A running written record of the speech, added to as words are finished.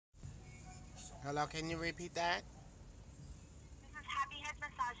Hello, can you repeat that? This is Happy Head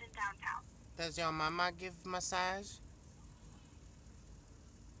Massage in downtown. Does your mama give massage?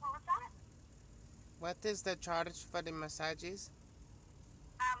 What was that? What is the charge for the massages?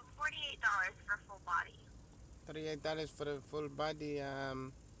 $48 for full body. $38 for the full body.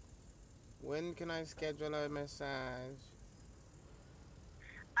 When can I schedule a massage?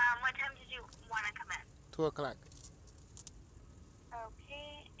 What time did you want to come in? 2 o'clock.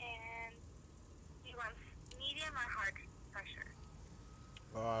 Okay, and do you want medium or hard pressure?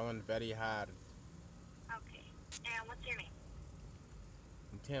 Oh, I want very hard. Okay, and what's your name?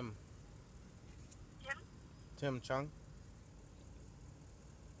 Tim. Tim? Tim Chung.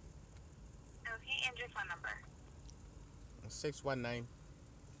 Okay, and your phone number? 619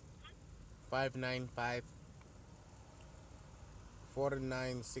 Hmm? 595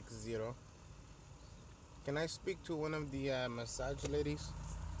 4960. Can I speak to one of the massage ladies?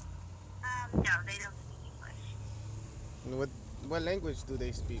 No, they don't speak English. What what language do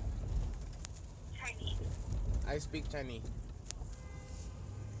they speak? Chinese. I speak Chinese.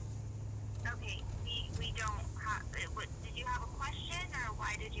 Okay, we don't have, did you have a question or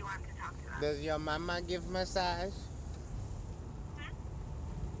why did you want to talk to them? Does your mama give massage? Hmm?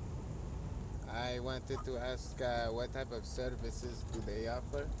 I wanted to ask what type of services do they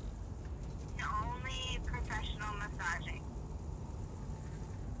offer? Only professional massaging.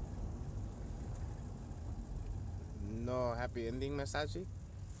 No happy ending massage?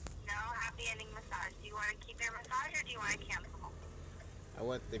 No happy ending massage. Do you want to keep your massage or do you want to cancel? I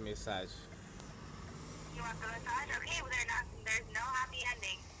want the massage. You want the massage? Okay, well, there's no happy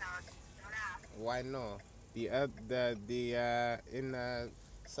ending, so don't ask. Why no? The in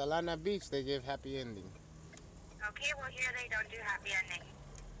Salana Beach they give happy ending. Okay, well, here they don't do happy endings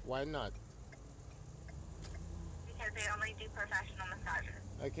Why not? because they only do professional massages.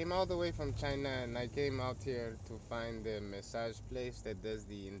 I came all the way from China and I came out here to find the massage place that does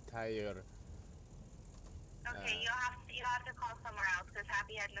the entire. Okay, Uh, you'll have to call somewhere else because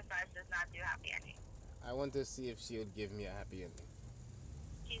Happy Head Massage does not do happy endings. I want to see if she would give me a happy ending.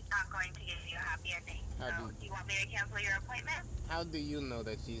 She's not going to give you a happy ending. How So, do do you want me to cancel your appointment? how do you know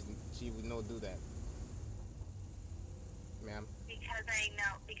that she would not do that, ma'am?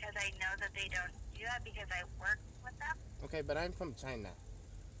 Because I know that they don't do that because I work with them. Okay, but I'm from China.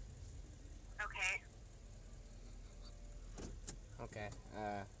 Okay. Okay.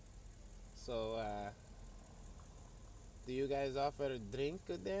 So do you guys offer a drink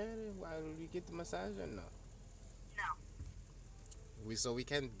there while we get the massage or no? No. We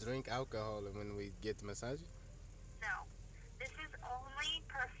can't drink alcohol when we get the massage. No. This is only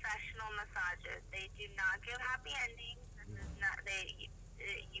professional massages. They do not give happy endings. This is not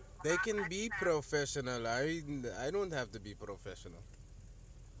you will They not can touch be them. professional. I don't have to be professional.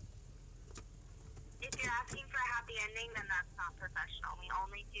 If you're asking for a happy ending, then that's not professional. We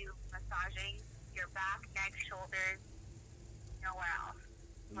only do massaging your back, neck, shoulders, nowhere else.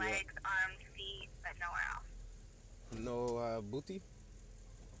 Yeah. Legs, arms, feet, but nowhere else. No booty.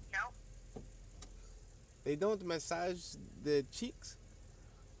 Nope. They don't massage the cheeks.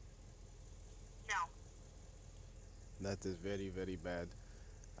 No. That is very very bad.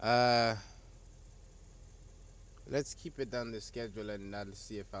 Uh, let's keep it on the schedule and I'll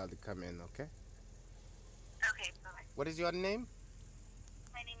see if I'll come in. Okay. Okay, bye. What is your name?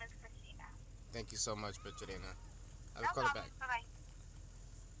 My name is Christina. Thank you so much, Petrina. I'll No call you problem. back. Bye bye.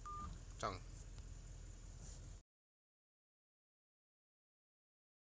 Ciao.